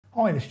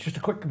Hi, this is just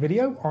a quick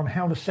video on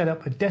how to set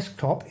up a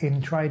desktop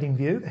in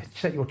TradingView.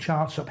 Set your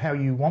charts up how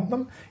you want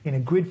them, in a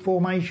grid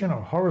formation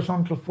or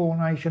horizontal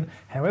formation,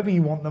 however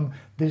you want them.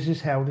 This is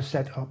how to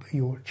set up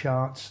your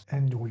charts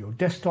and or your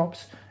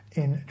desktops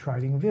in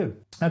TradingView.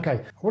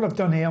 Okay, what I've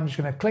done here, I'm just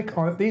going to click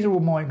on it. These are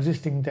all my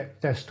existing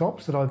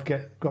desktops that I've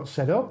got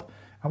set up.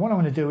 And what I'm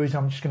going to do is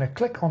I'm just going to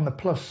click on the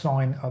plus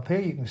sign up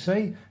here. You can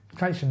see,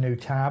 creates a new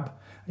tab.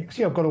 You can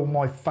see I've got all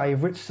my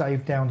favorites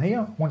saved down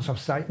here. Once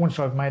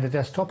I've made a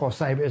desktop, I'll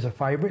save it as a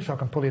favorite so I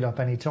can pull it up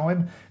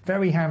anytime.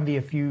 Very handy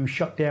if you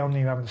shut down and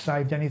you haven't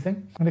saved anything.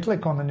 I'm going to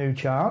click on the new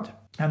chart.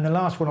 And the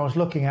last one I was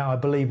looking at, I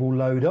believe, will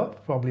load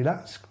up.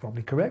 That's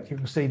probably correct. You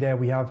can see there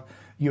we have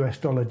US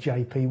dollar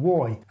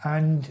JPY.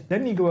 And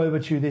then you go over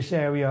to this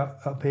area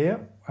up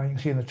here. And you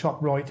can see in the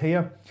top right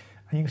here.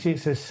 And you can see it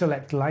says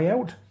select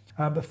layout.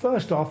 But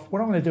first off,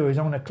 what I'm going to do is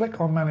I'm going to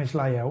click on manage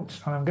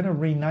layouts. And I'm going to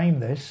rename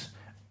this.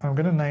 I'm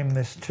going to name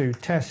this to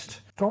test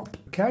top.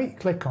 Okay,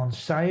 click on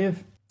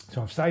save.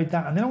 So I've saved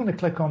that, and then I'm going to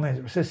click on this.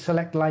 It says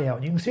select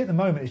layout. You can see at the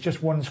moment it's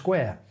just one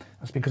square.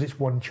 That's because it's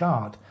one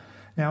chart.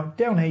 Now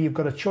down here you've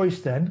got a choice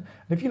then. And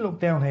if you look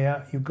down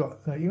here, you've got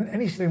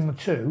anything on the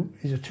 2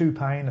 is a 2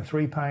 pane, a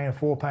 3 pane, a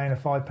 4 pane, a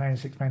 5 pane,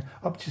 6 pane,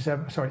 up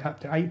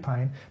to 8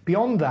 pane.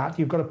 Beyond that,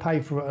 you've got to pay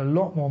for a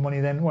lot more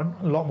money than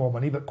a lot more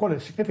money, but quite a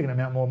significant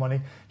amount more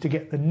money to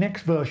get the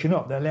next version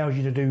up that allows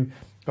you to do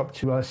up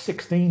to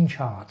 16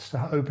 charts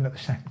to open at the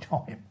same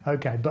time.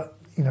 Okay, but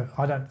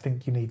I don't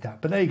think you need that.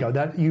 But there you go,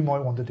 that you might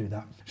want to do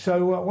that.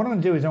 So what I'm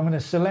going to do is I'm going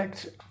to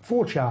select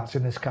 4 charts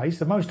in this case.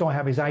 The most I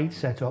have is 8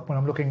 set up when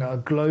I'm looking at a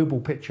global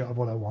picture of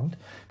what I want.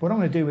 But what I'm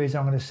going to do is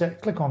I'm going to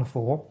click on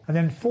 4, and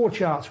then 4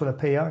 charts will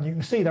appear, and you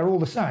can see they're all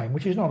the same,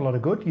 which is not a lot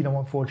of good. You don't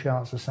want 4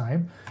 charts the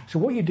same. So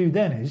what you do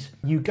then is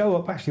you go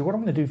up. Actually, what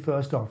I'm going to do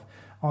first off,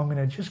 I'm going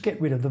to just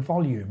get rid of the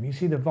volume. You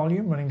see the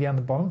volume running down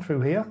the bottom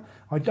through here?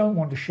 I don't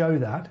want to show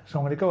that, so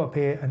I'm going to go up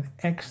here and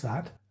X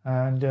that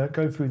and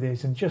go through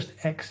this and just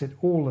exit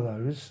all of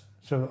those.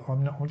 So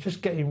I'm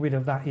just getting rid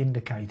of that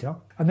indicator.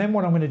 And then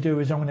what I'm going to do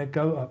is I'm going to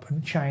go up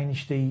and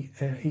change the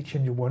each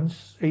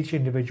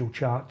individual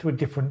chart to a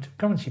different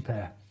currency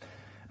pair.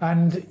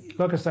 And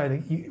like I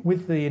say,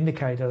 with the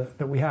indicator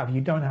that we have, you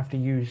don't have to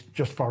use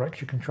just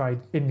Forex. You can trade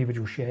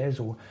individual shares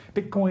or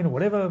Bitcoin or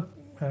whatever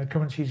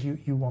currencies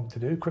you want to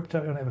do,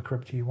 crypto, whatever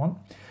crypto you want.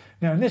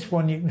 Now in this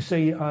one you can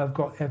see I've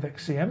got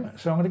FXCM,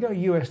 so I'm going to go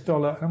US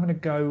dollar. I'm going to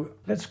go,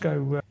 let's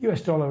go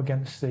US dollar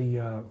against the,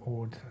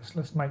 or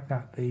let's make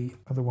that the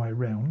other way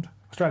around.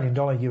 Australian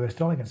dollar, US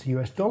dollar against the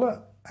US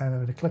dollar, and I'm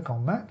going to click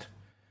on that.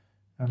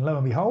 And lo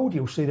and behold,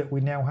 you'll see that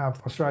we now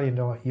have Australian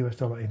dollar, US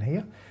dollar in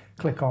here.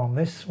 Click on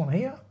this one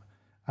here,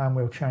 and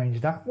we'll change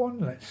that one.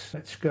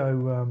 Let's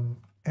go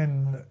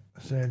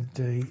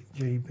NZD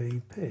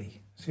GBP.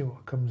 See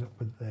what comes up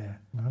with there.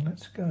 Now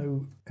let's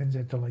go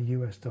NZ dollar,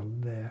 US dollar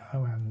there,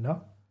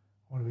 Oanda.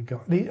 What do we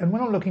got? And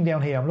when I'm looking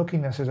down here, I'm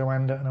looking that says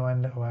Oanda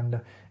and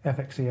Oanda,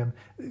 FXCM.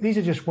 These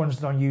are just ones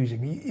that I'm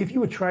using. If you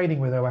were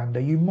trading with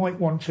Oanda, you might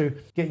want to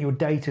get your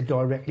data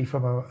directly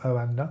from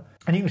Oanda.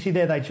 And you can see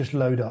there they just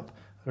load up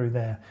through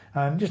there.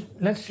 And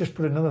let's just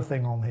put another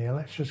thing on here.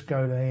 Let's just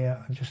go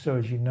there, and just so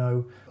as you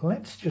know,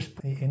 let's just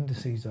put the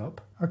indices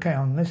up. Okay,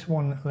 on this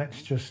one,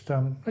 let's just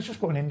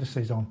put an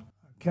indices on.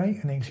 Okay,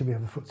 and then you can see we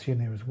have a FTSE in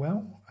there as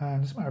well.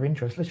 And as a matter of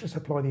interest, let's just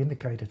apply the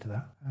indicator to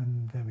that.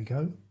 And there we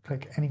go.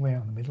 Click anywhere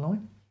on the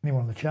midline, anywhere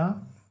on the chart.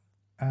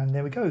 And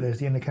there we go. There's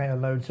the indicator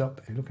loads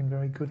up. It's looking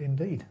very good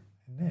indeed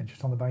in there,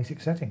 just on the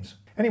basic settings.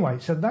 Anyway,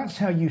 so that's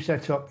how you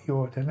set up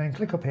your, and then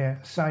click up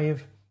here, save,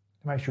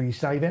 to make sure you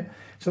save it.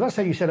 So that's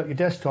how you set up your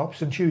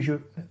desktops and choose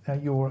your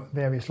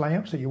various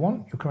layouts that you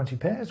want, your currency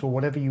pairs or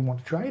whatever you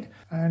want to trade.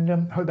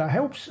 And hope that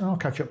helps. And I'll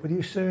catch up with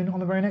you soon on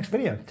the very next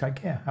video. Take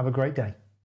care. Have a great day.